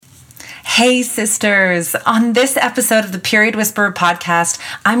Hey sisters, on this episode of the Period Whisperer podcast,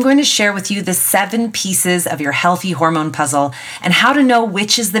 I'm going to share with you the 7 pieces of your healthy hormone puzzle and how to know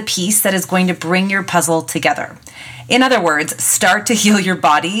which is the piece that is going to bring your puzzle together. In other words, start to heal your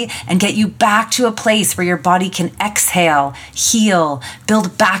body and get you back to a place where your body can exhale, heal,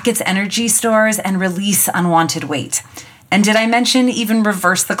 build back its energy stores, and release unwanted weight. And did I mention even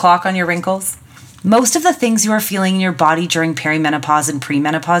reverse the clock on your wrinkles? Most of the things you are feeling in your body during perimenopause and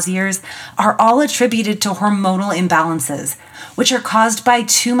premenopause years are all attributed to hormonal imbalances, which are caused by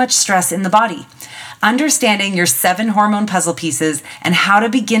too much stress in the body. Understanding your 7 hormone puzzle pieces and how to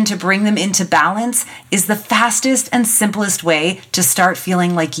begin to bring them into balance is the fastest and simplest way to start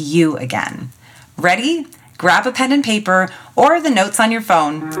feeling like you again. Ready? Grab a pen and paper or the notes on your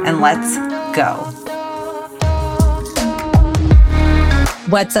phone and let's go.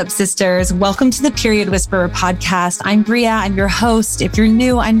 What's up, sisters? Welcome to the Period Whisperer podcast. I'm Bria. I'm your host. If you're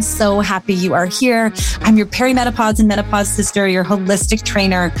new, I'm so happy you are here. I'm your perimenopause and menopause sister, your holistic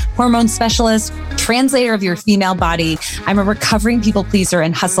trainer, hormone specialist, translator of your female body. I'm a recovering people pleaser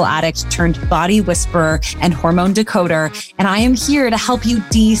and hustle addict turned body whisperer and hormone decoder. And I am here to help you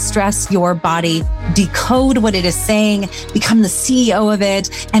de-stress your body, decode what it is saying, become the CEO of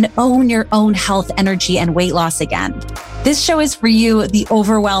it, and own your own health, energy, and weight loss again. This show is for you, the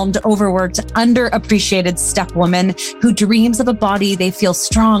overwhelmed, overworked, underappreciated step woman who dreams of a body they feel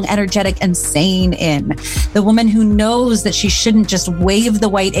strong, energetic, and sane in. The woman who knows that she shouldn't just wave the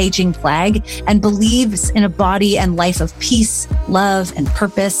white aging flag and believes in a body and life of peace, love, and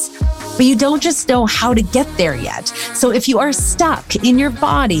purpose. But you don't just know how to get there yet. So if you are stuck in your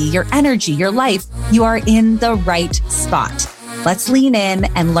body, your energy, your life, you are in the right spot. Let's lean in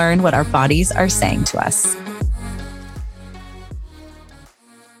and learn what our bodies are saying to us.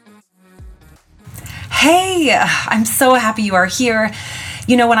 Hey, I'm so happy you are here.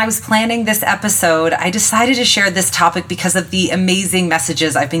 You know, when I was planning this episode, I decided to share this topic because of the amazing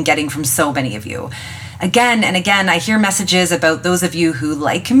messages I've been getting from so many of you. Again and again, I hear messages about those of you who,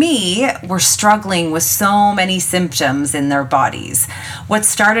 like me, were struggling with so many symptoms in their bodies. What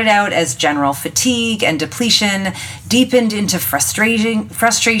started out as general fatigue and depletion deepened into frustration,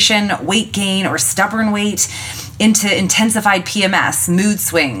 weight gain, or stubborn weight, into intensified PMS, mood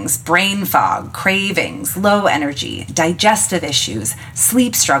swings, brain fog, cravings, low energy, digestive issues,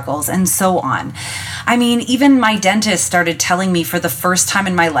 sleep struggles, and so on. I mean, even my dentist started telling me for the first time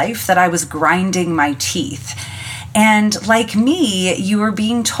in my life that I was grinding my teeth. And like me, you were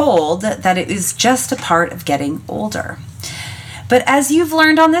being told that it is just a part of getting older. But as you've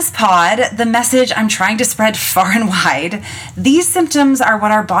learned on this pod, the message I'm trying to spread far and wide, these symptoms are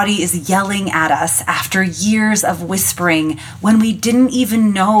what our body is yelling at us after years of whispering when we didn't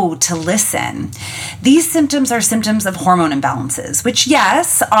even know to listen. These symptoms are symptoms of hormone imbalances, which,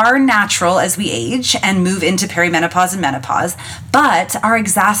 yes, are natural as we age and move into perimenopause and menopause, but are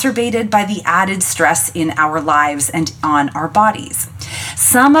exacerbated by the added stress in our lives and on our bodies.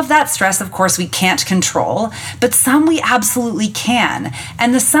 Some of that stress, of course, we can't control, but some we absolutely can.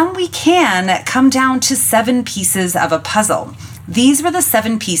 And the some we can come down to 7 pieces of a puzzle. These were the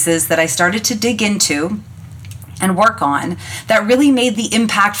 7 pieces that I started to dig into and work on that really made the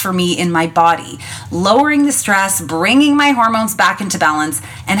impact for me in my body, lowering the stress, bringing my hormones back into balance,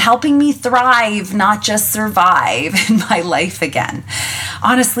 and helping me thrive, not just survive in my life again.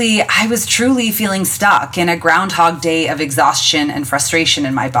 Honestly, I was truly feeling stuck in a Groundhog Day of exhaustion and frustration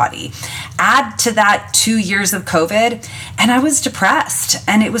in my body. Add to that 2 years of COVID, and I was depressed.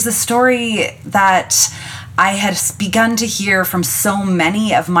 And it was a story that I had begun to hear from so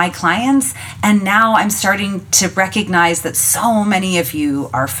many of my clients, and now I'm starting to recognize that so many of you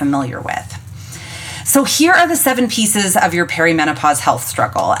are familiar with. So here are the 7 pieces of your perimenopause health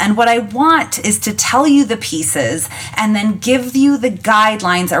struggle. And what I want is to tell you the pieces and then give you the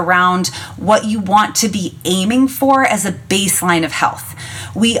guidelines around what you want to be aiming for as a baseline of health.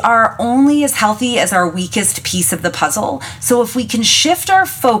 We are only as healthy as our weakest piece of the puzzle. So if we can shift our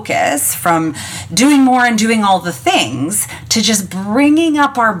focus from doing more and doing all the things to just bringing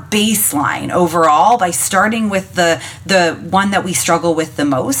up our baseline overall by starting with the one that we struggle with the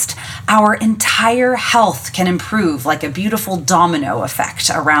most, our entire health can improve like a beautiful domino effect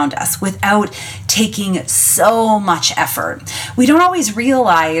around us without taking so much effort. We don't always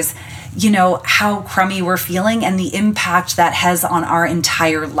realize how crummy we're feeling and the impact that has on our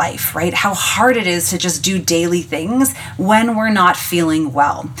entire life, right? How hard it is to just do daily things when we're not feeling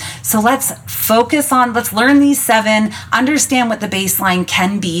well. So let's learn these 7, understand what the baseline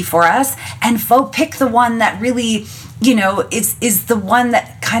can be for us, and pick the one that really is the one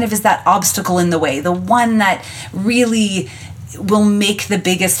that kind of is that obstacle in the way, the one that really will make the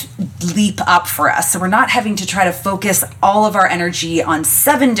biggest leap up for us. So we're not having to try to focus all of our energy on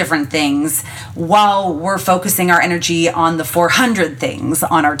 7 different things while we're focusing our energy on the 400 things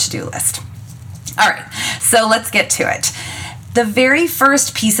on our to-do list. All right, so let's get to it. The very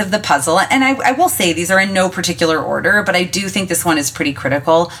first piece of the puzzle, and I will say these are in no particular order, but I do think this one is pretty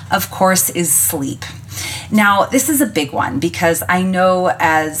critical, of course, is sleep. Now, this is a big one because I know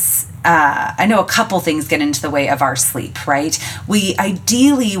a couple things get into the way of our sleep, right? We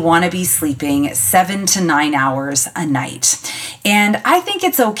ideally want to be sleeping 7 to 9 hours a night. And I think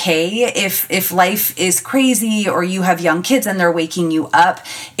it's okay if life is crazy or you have young kids and they're waking you up,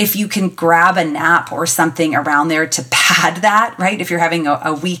 if you can grab a nap or something around there to pad that, right? If you're having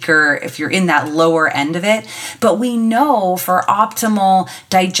a weaker, if you're in that lower end of it. But we know for optimal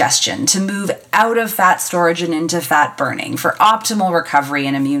digestion, to move out of fat storage and into fat burning, for optimal recovery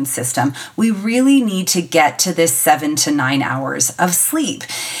and immune system, we really need to get to this 7 to 9 hours of sleep.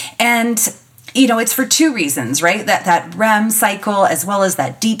 And it's for 2 reasons, right? That REM cycle as well as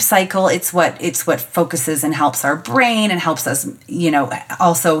that deep cycle, it's what focuses and helps our brain and helps us,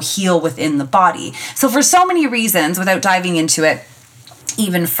 also heal within the body. So for so many reasons, without diving into it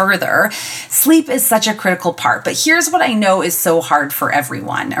even further, sleep is such a critical part. But here's what I know is so hard for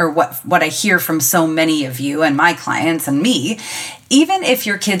everyone, or what I hear from so many of you and my clients and me. Even if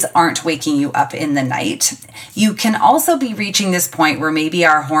your kids aren't waking you up in the night, you can also be reaching this point where maybe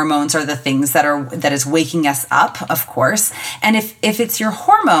our hormones are the things that is waking us up, of course. And if it's your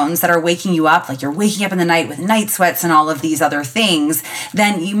hormones that are waking you up, like you're waking up in the night with night sweats and all of these other things,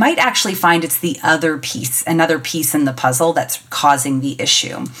 then you might actually find it's the another piece in the puzzle that's causing the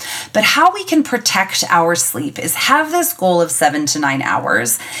issue. But how we can protect our sleep is have this goal of 7 to 9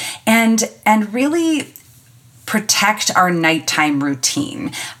 hours and really protect our nighttime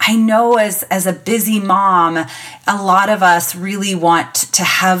routine. I know as a busy mom, a lot of us really want to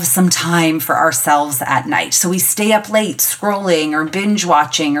have some time for ourselves at night. So we stay up late scrolling or binge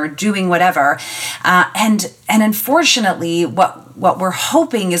watching or doing whatever. And unfortunately, what we're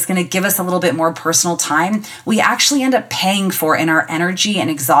hoping is going to give us a little bit more personal time, we actually end up paying for in our energy and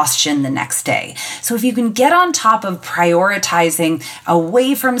exhaustion the next day. So if you can get on top of prioritizing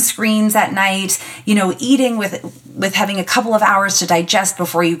away from screens at night, eating with having a couple of hours to digest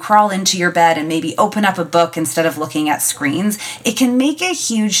before you crawl into your bed and maybe open up a book instead of looking at screens, it can make a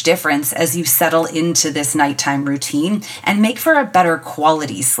huge difference as you settle into this nighttime routine and make for a better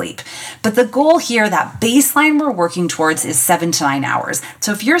quality sleep. But the goal here, that baseline we're working towards, is 7 to 9 hours.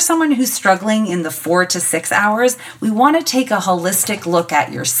 So if you're someone who's struggling in the 4 to 6 hours, we want to take a holistic look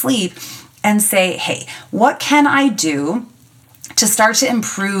at your sleep and say, hey, what can I do to start to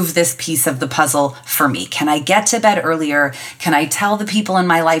improve this piece of the puzzle for me? Can I get to bed earlier? Can I tell the people in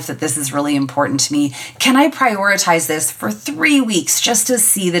my life that this is really important to me? Can I prioritize this for 3 weeks just to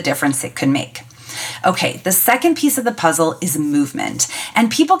see the difference it could make? Okay, the second piece of the puzzle is movement. And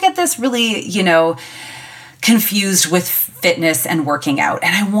people get this really, confused with fitness and working out.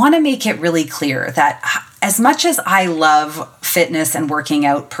 And I want to make it really clear that as much as I love fitness and working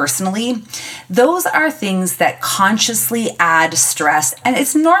out personally, those are things that consciously add stress, and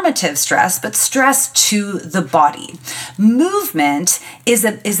it's normative stress, but stress to the body. Movement is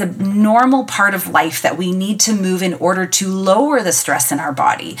a normal part of life that we need to move in order to lower the stress in our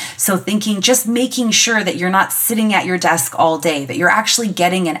body. So just making sure that you're not sitting at your desk all day, that you're actually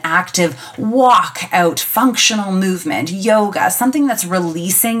getting an active walk out, functional movement, yoga, something that's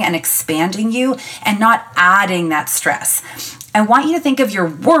releasing and expanding you and not adding that stress. I want you to think of your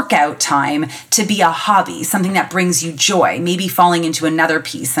workout time to be a hobby, something that brings you joy, maybe falling into another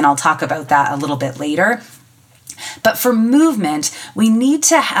piece, and I'll talk about that a little bit later. But for movement, we need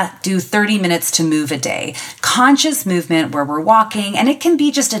to do 30 minutes to move a day. Conscious movement where we're walking, and it can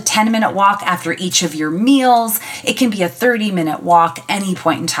be just a 10-minute walk after each of your meals. It can be a 30-minute walk any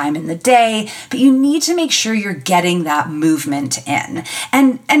point in time in the day, but you need to make sure you're getting that movement in.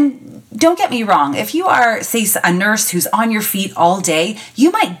 And don't get me wrong, if you are, say, a nurse who's on your feet all day, you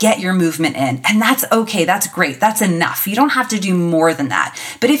might get your movement in, and that's okay, that's great, that's enough. You don't have to do more than that.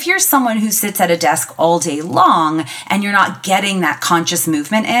 But if you're someone who sits at a desk all day long and you're not getting that conscious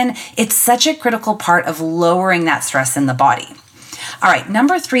movement in, it's such a critical part of lowering that stress in the body. All right,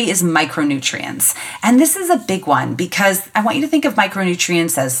 number 3 is micronutrients. And this is a big one because I want you to think of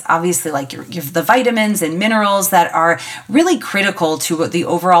micronutrients as obviously like the vitamins and minerals that are really critical to the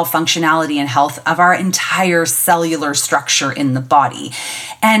overall functionality and health of our entire cellular structure in the body.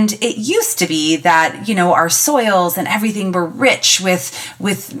 And it used to be that, our soils and everything were rich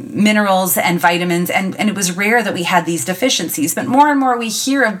with minerals and vitamins, and it was rare that we had these deficiencies. But more and more we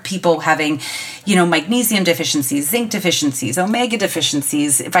hear of people having, magnesium deficiencies, zinc deficiencies, omega deficiencies,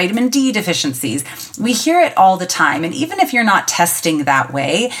 deficiencies, vitamin D deficiencies. We hear it all the time. And even if you're not testing that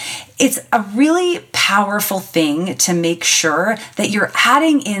way, it's a really powerful thing to make sure that you're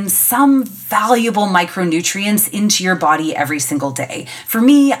adding in some valuable micronutrients into your body every single day. For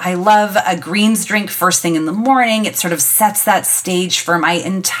me, I love a greens drink first thing in the morning. It sort of sets that stage for my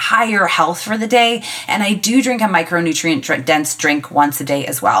entire health for the day. And I do drink a micronutrient dense drink once a day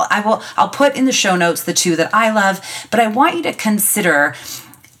as well. I'll put in the show notes the two that I love, but I want you to consider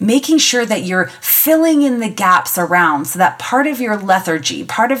making sure that you're filling in the gaps around so that part of your lethargy,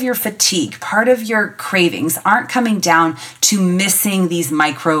 part of your fatigue, part of your cravings aren't coming down to missing these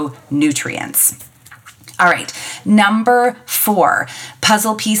micronutrients. All right, number 4,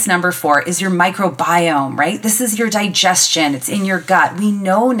 puzzle piece number 4 is your microbiome, right? This is your digestion. It's in your gut. We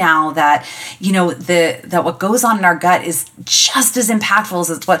know now that, that what goes on in our gut is just as impactful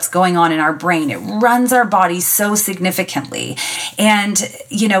as what's going on in our brain. It runs our body so significantly. And,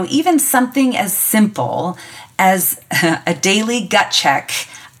 even something as simple as a daily gut check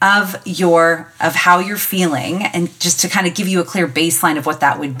of how you're feeling, and just to kind of give you a clear baseline of what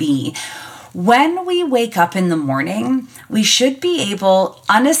that would be. When we wake up in the morning, we should be able,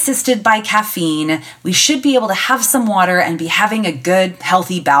 unassisted by caffeine, we should be able to have some water and be having a good,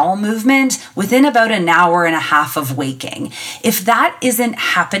 healthy bowel movement within about an hour and a half of waking. If that isn't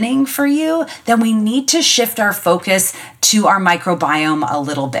happening for you, then we need to shift our focus to our microbiome a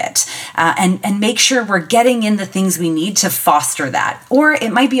little bit and make sure we're getting in the things we need to foster that. Or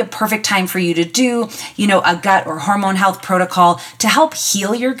it might be a perfect time for you to do, a gut or hormone health protocol to help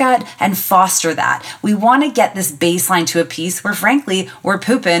heal your gut and foster that. We want to get this baseline to a piece where, frankly, we're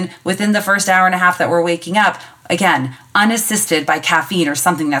pooping within the first hour and a half that we're waking up, again, unassisted by caffeine or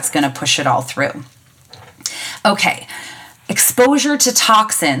something that's going to push it all through. Okay. Exposure to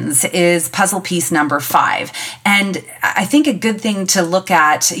toxins is puzzle piece number 5. And I think a good thing to look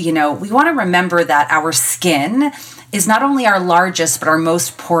at, we want to remember that our skin is not only our largest, but our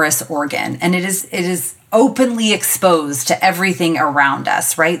most porous organ. And it is openly exposed to everything around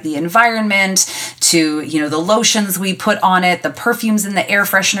us, right? The environment, to, the lotions we put on it, the perfumes and the air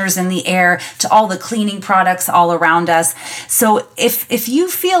fresheners in the air, to all the cleaning products all around us. So if you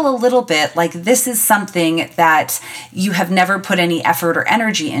feel a little bit like this is something that you have never put any effort or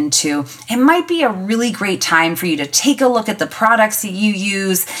energy into, it might be a really great time for you to take a look at the products that you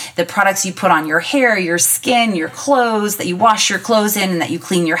use, the products you put on your hair, your skin, your clothes, that you wash your clothes in and that you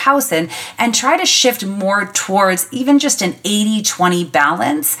clean your house in, and try to shift more towards even just an 80-20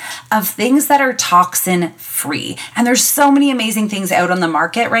 balance of things that are toxin free. And there's so many amazing things out on the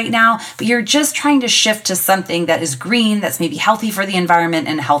market right now, but you're just trying to shift to something that is green, that's maybe healthy for the environment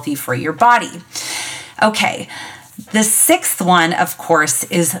and healthy for your body. Okay. The 6th one, of course,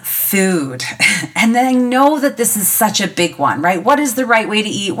 is food. And then I know that this is such a big one, right? What is the right way to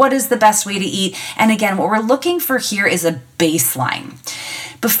eat? What is the best way to eat? And again, what we're looking for here is a baseline.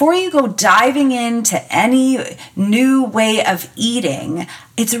 Before you go diving into any new way of eating,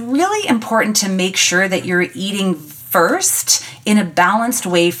 it's really important to make sure that you're eating first in a balanced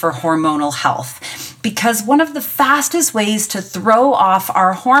way for hormonal health. Because one of the fastest ways to throw off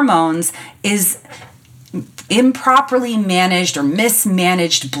our hormones is improperly managed or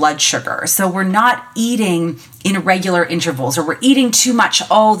mismanaged blood sugar. So we're not eating in regular intervals, or we're eating too much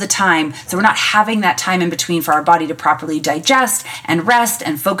all the time. So we're not having that time in between for our body to properly digest and rest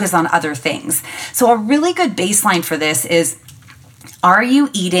and focus on other things. So a really good baseline for this is, are you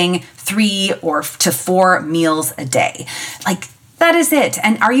eating 3 or to 4 meals a day? That is it.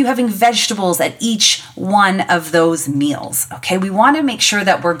 And are you having vegetables at each one of those meals? Okay, we want to make sure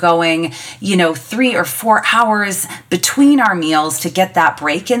that we're going, 3 or 4 hours between our meals to get that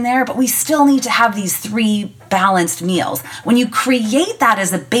break in there, but we still need to have these 3 balanced meals. When you create that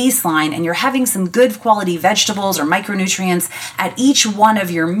as a baseline and you're having some good quality vegetables or micronutrients at each one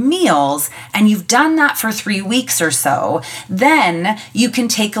of your meals, and you've done that for 3 weeks or so, then you can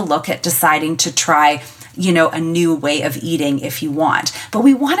take a look at deciding to try a new way of eating if you want. But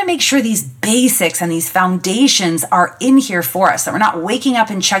we want to make sure these basics and these foundations are in here for us, that we're not waking up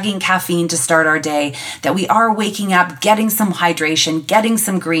and chugging caffeine to start our day, that we are waking up, getting some hydration, getting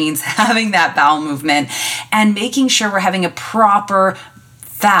some greens, having that bowel movement, and making sure we're having a proper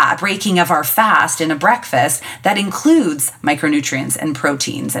breaking of our fast in a breakfast that includes micronutrients and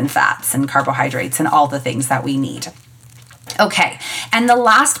proteins and fats and carbohydrates and all the things that we need. Okay, and the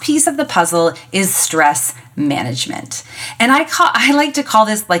last piece of the puzzle is stress management. And I like to call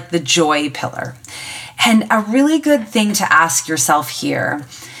this like the joy pillar. And a really good thing to ask yourself here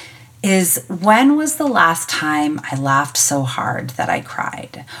is, when was the last time I laughed so hard that I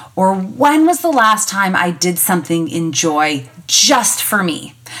cried? Or when was the last time I did something in joy just for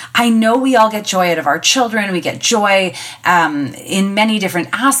me. I know we all get joy out of our children. We get joy in many different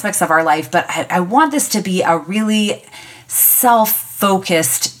aspects of our life, but I want this to be a really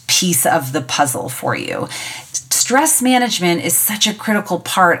self-focused piece of the puzzle for you. Stress management is such a critical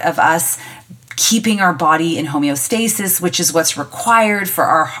part of us keeping our body in homeostasis, which is what's required for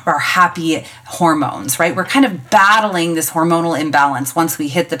our happy hormones, right? We're kind of battling this hormonal imbalance once we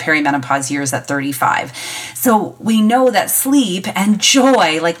hit the perimenopause years at 35. So we know that sleep and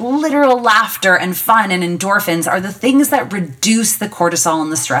joy, like literal laughter and fun and endorphins, are the things that reduce the cortisol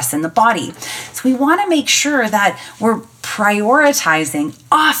and the stress in the body. So we want to make sure that we're prioritizing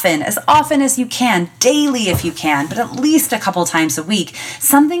often as you can, daily if you can, but at least a couple times a week,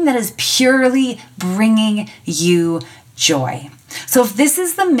 something that is purely bringing you joy. So if this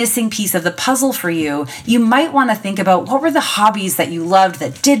is the missing piece of the puzzle for you, you might want to think about what were the hobbies that you loved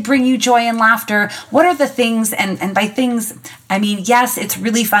that did bring you joy and laughter? What are the things, and by things, I mean, yes, it's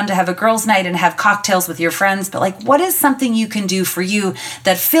really fun to have a girls' night and have cocktails with your friends, but like, what is something you can do for you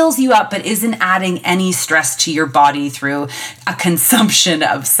that fills you up but isn't adding any stress to your body through a consumption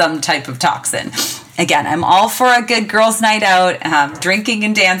of some type of toxin? Again, I'm all for a good girls' night out, drinking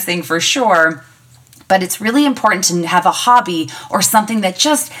and dancing for sure. But it's really important to have a hobby or something that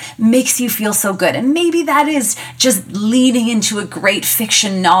just makes you feel so good. And maybe that is just leading into a great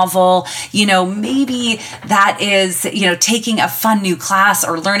fiction novel. Maybe that is, taking a fun new class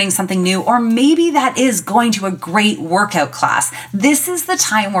or learning something new. Or maybe that is going to a great workout class. This is the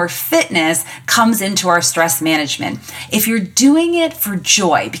time where fitness comes into our stress management. If you're doing it for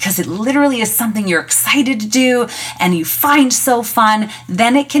joy, because it literally is something you're excited to do and you find so fun,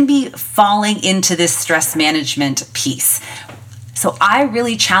 then it can be falling into this stress management piece. So I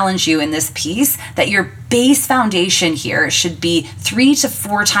really challenge you in this piece that your base foundation here should be 3 to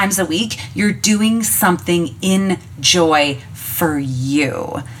 4 times a week. You're doing something in joy for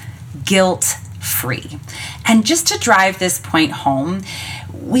you, guilt-free. And just to drive this point home,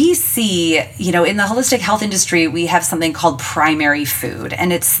 we see, in the holistic health industry, we have something called primary food.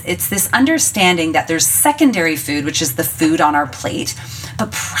 And it's this understanding that there's secondary food, which is the food on our plate.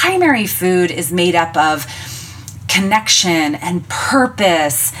 But primary food is made up of connection and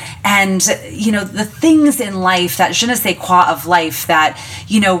purpose and, the things in life, that je ne sais quoi of life that,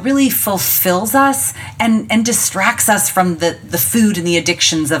 really fulfills us and distracts us from the food and the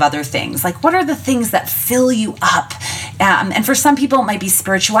addictions of other things. Like, what are the things that fill you up? And for some people, it might be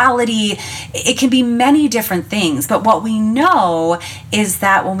spirituality. It can be many different things. But what we know is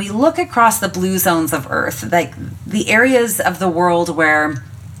that when we look across the blue zones of Earth, like the areas of the world where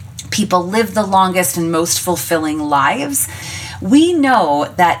people live the longest and most fulfilling lives, we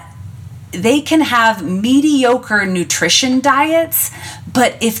know that they can have mediocre nutrition diets,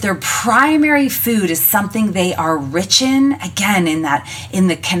 but if their primary food is something they are rich in, again, in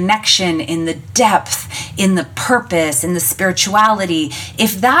the connection, in the depth, in the purpose, in the spirituality,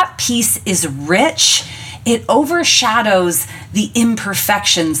 if that piece is rich, it overshadows the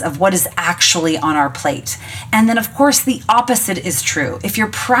imperfections of what is actually on our plate. And then, of course, the opposite is true. If your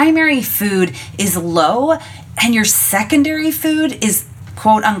primary food is low and your secondary food is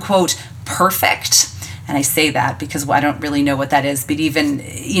quote unquote perfect, and I say that because I don't really know what that is, but even,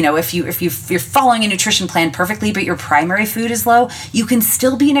 if you're following a nutrition plan perfectly, but your primary food is low, you can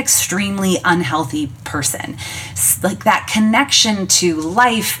still be an extremely unhealthy person. Like that connection to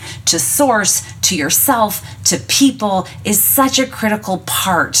life, to source, to yourself, to people is such a critical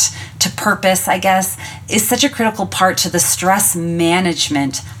part to purpose, I guess, is such a critical part to the stress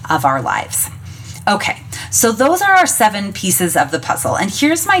management of our lives. Okay, so those are our 7 pieces of the puzzle. And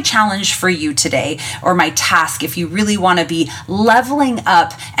here's my challenge for you today, or my task if you really want to be leveling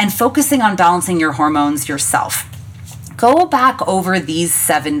up and focusing on balancing your hormones yourself. Go back over these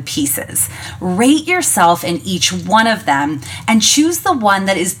 7 pieces. Rate yourself in each one of them and choose the one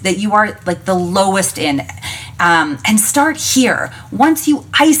that you are like the lowest in. And start here. Once you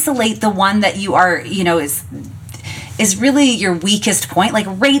isolate the one that you are, is really your weakest point, like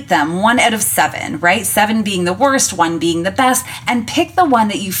rate them 1 out of 7, right? 7 being the worst, 1 being the best, and pick the one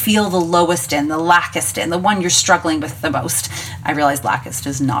that you feel the lowest in, the lackest in, the one you're struggling with the most. I realize lackest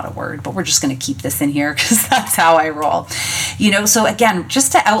is not a word, but we're just going to keep this in here because that's how I roll. So again,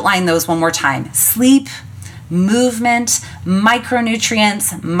 just to outline those one more time: sleep, movement,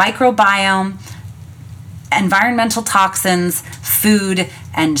 micronutrients, microbiome, environmental toxins, food,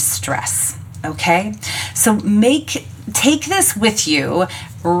 and stress. Okay, so take this with you,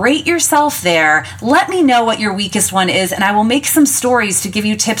 rate yourself there, let me know what your weakest one is, and I will make some stories to give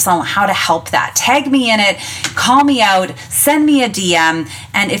you tips on how to help that. Tag me in it, call me out, send me a DM,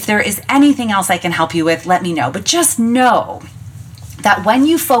 and if there is anything else I can help you with, let me know. But just know that when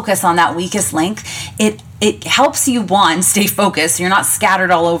you focus on that weakest link, it helps you, one, stay focused. You're not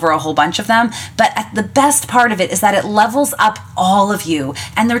scattered all over a whole bunch of them. But the best part of it is that it levels up all of you,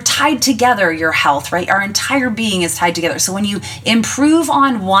 and they're tied together, your health, right? Our entire being is tied together. So when you improve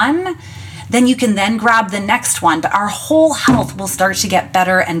on one, then you can then grab the next one. But our whole health will start to get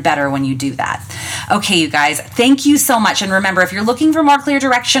better and better when you do that. Okay, you guys, thank you so much. And remember, if you're looking for more clear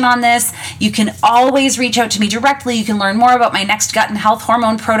direction on this, you can always reach out to me directly. You can learn more about my next gut and health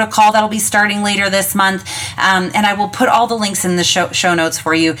hormone protocol that'll be starting later this month. And I will put all the links in the show notes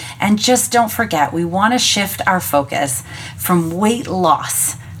for you. And just don't forget, we want to shift our focus from weight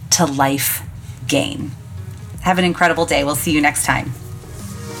loss to life gain. Have an incredible day. We'll see you next time.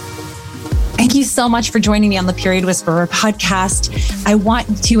 Thank you so much for joining me on the Period Whisperer podcast. I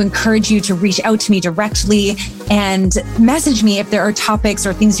want to encourage you to reach out to me directly and message me if there are topics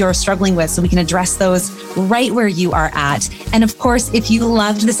or things you're struggling with so we can address those right where you are at. And of course, if you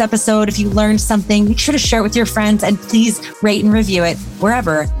loved this episode, if you learned something, make sure to share it with your friends and please rate and review it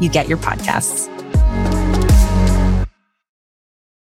wherever you get your podcasts.